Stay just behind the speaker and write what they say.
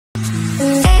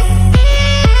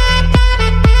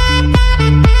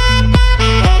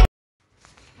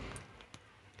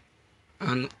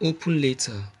open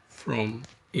letter from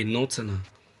a northerner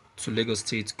to Lagos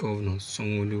State Governor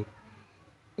Sanwo-Olu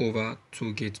over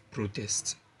toll-gate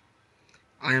protest.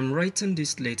 I am writing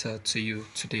this letter to you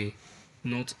today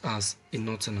not as a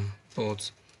northerner but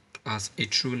as a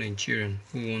true Nigerian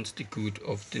who wants the good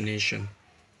of the nation.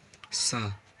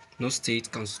 Sir, no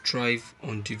state can strive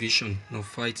on division nor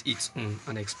fight its own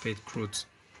and expect growth.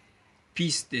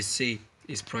 Peace, they say,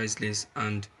 is priceless,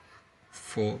 and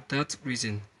for that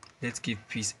reason, let's give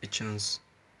peace a chance.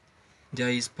 There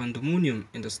is pandemonium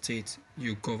in the state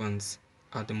you governs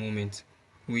at the moment,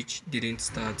 which didn't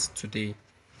start today,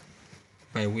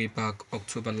 by way back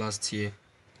October last year,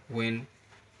 when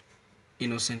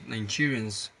innocent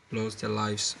Nigerians lost their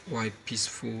lives while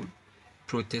peaceful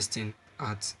protesting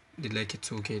at the Lekki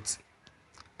toll gate,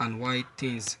 and why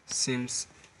things seems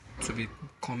to be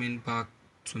coming back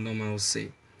to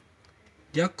normalcy.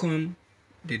 There come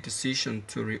the decision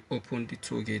to reopen the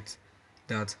toll gate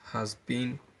that has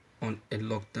been on a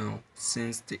lockdown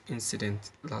since the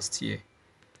incident last year.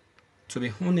 To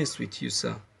be honest with you,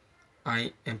 sir,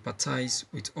 I empathize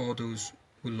with all those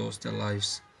who lost their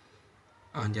lives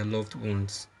and their loved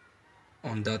ones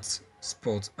on that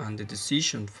spot, and the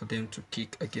decision for them to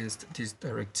kick against this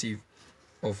directive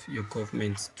of your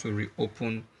government to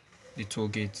reopen the toll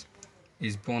gate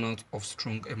is born out of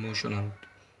strong emotion and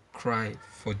cry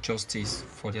for justice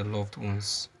for their loved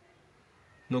ones.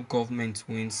 No government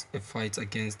wins a fight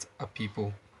against a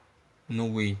people. No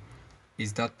way.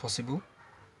 Is that possible?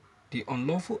 The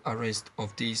unlawful arrest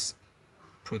of these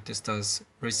protesters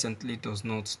recently does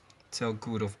not tell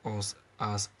good of us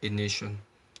as a nation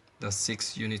that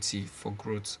seeks unity for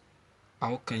growth.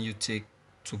 How can you take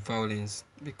to violence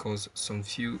because some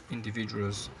few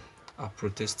individuals are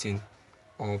protesting,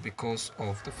 or because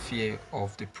of the fear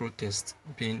of the protest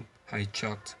being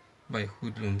hijacked by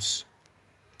hoodlums?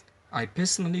 I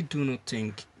personally do not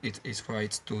think it is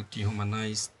right to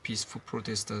dehumanize peaceful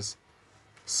protesters.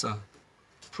 Sir,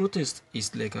 protest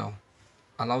is legal.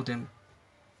 Allow them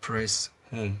press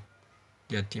home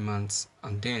their demands,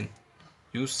 and then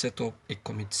you set up a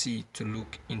committee to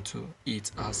look into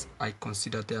it, as I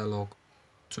consider dialogue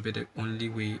to be the only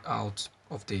way out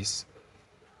of this.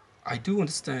 I do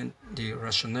understand the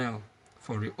rationale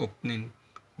for reopening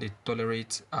the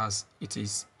tolerate, as it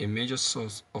is a major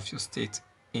source of your state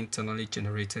internally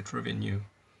generated revenue.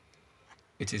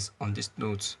 It is on this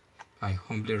note I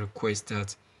humbly request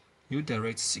that you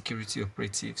direct security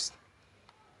operatives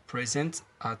present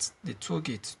at the toll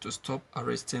gate to stop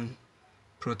arresting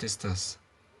protesters,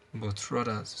 but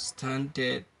rather stand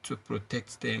there to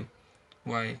protect them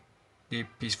while they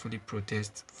peacefully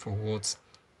protest for what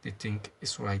they think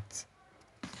is right.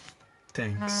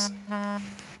 Thanks.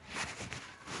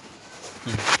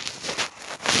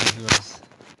 Viewers,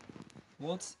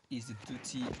 what is the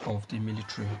duty of the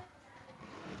military?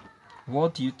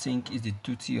 What do you think is the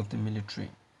duty of the military?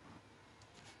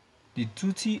 The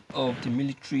duty of the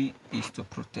military is to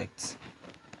protect,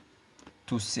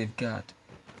 to safeguard,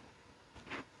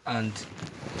 and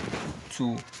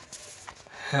to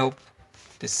help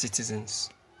the citizens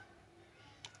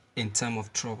in time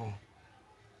of trouble.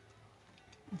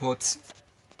 But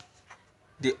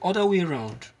the other way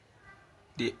around,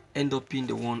 they end up being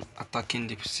the one attacking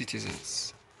the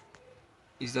citizens.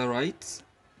 Is that right?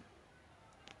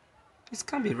 It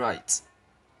can't be right.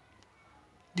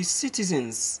 The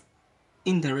citizens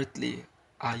indirectly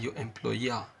are your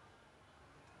employer.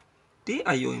 They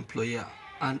are your employer,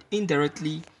 and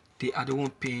indirectly they are the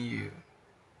one paying you.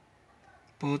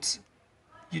 But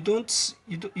you don't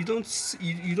seem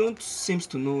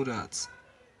to know that.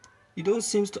 You don't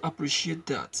seem to appreciate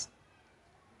that.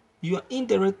 You are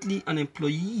indirectly an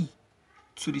employee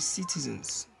to the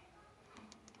citizens,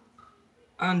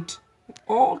 and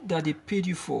all that they paid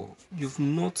you for, you've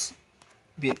not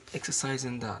been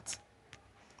exercising that.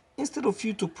 Instead of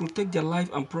you to protect their life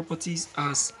and properties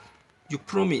as you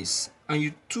promised and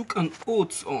you took an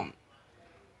oath on,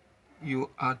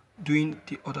 you are doing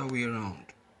the other way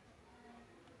around.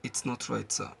 It's not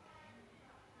right, sir.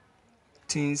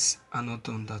 Things are not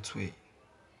done that way.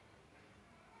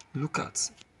 Look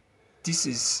at, this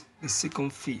is the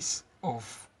second phase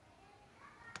of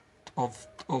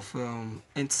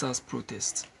EndSARS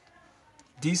protest.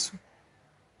 This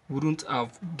wouldn't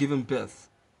have given birth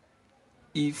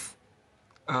if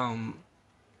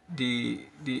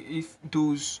if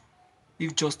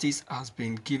justice has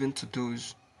been given to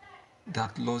those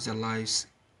that lost their lives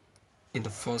in the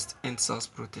first EndSARS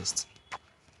protest.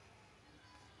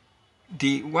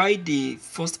 Why the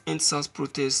first EndSARS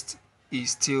protest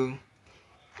is still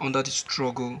under the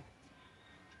struggle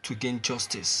to gain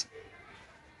justice,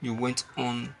 you went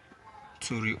on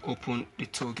to reopen the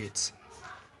toll gates.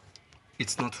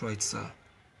 It's not right, sir.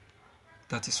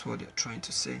 That is what they're trying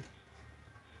to say.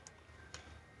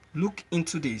 Look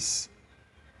into this.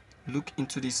 Look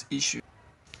into this issue.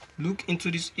 Look into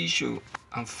this issue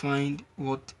and find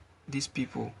what these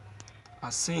people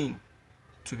are saying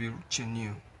to be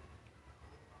genuine.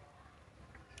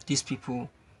 These people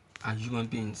are human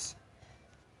beings.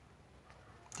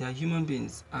 They are human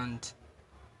beings, and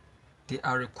they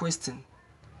are requesting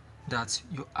that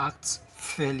you act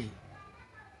fairly.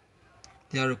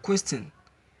 They are requesting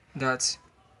that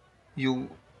you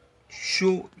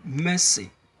show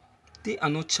mercy. They are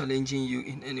not challenging you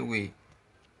in any way,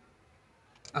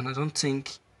 and I don't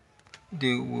think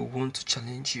they will want to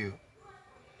challenge you.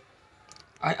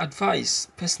 I advise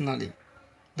personally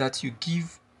that you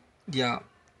give their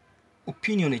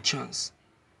opinion a chance.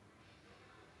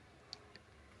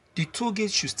 The toll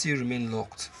gate should still remain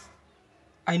locked.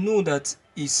 I know that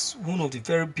it's one of the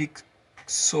very big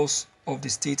source of the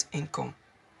state income,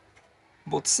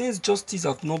 but since justice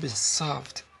have not been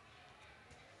served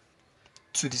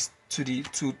to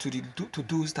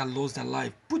those that lost their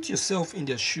life, put yourself in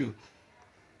their shoe.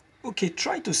 Okay,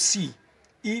 try to see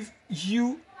if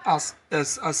you as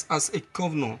a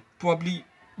governor, probably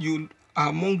you are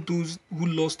among those who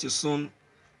lost your son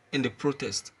in the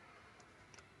protest.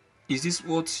 Is this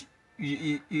what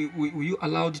will you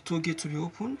allow the toll gate to be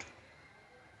opened?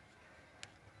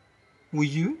 Will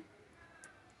you?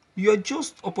 You are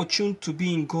just opportune to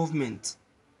be in government.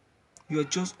 You are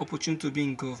just opportune to be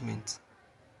in government.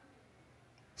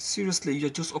 Seriously, you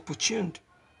are just opportune.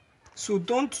 So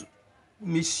don't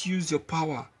misuse your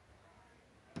power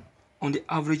on the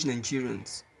average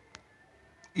Nigerians.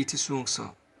 It is wrong, sir.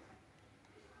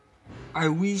 I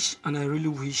wish, and I really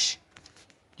wish,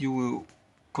 you will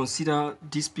consider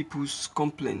these people's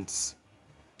complaints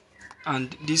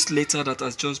and this letter that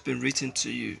has just been written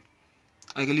to you.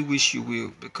 I really wish you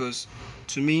will, because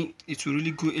to me it will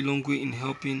really go a long way in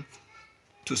helping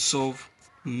to solve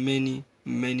many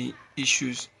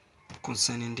issues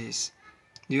concerning this.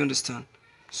 Do you understand?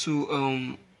 So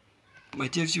my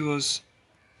dear viewers,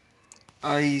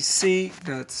 I say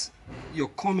that your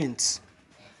comments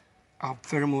are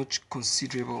very much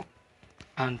considerable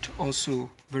and also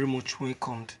very much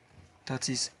welcomed. That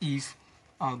is, if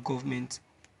our government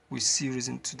will see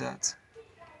reason to that,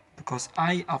 because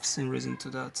I have seen reason to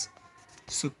that.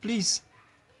 So please,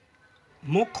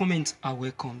 more comments are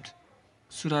welcomed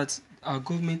so that our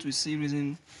government will see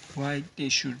reason why they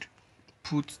should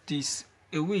put this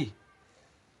away.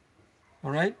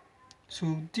 Alright?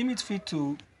 So deem it fit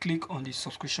to click on the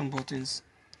subscription buttons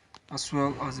as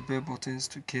well as the bell buttons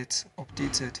to get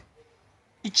updated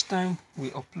each time we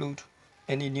upload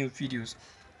any new videos.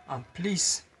 And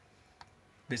please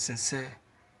be sincere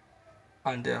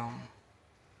and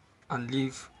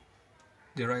leave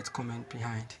the right comment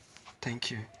behind.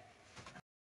 Thank you.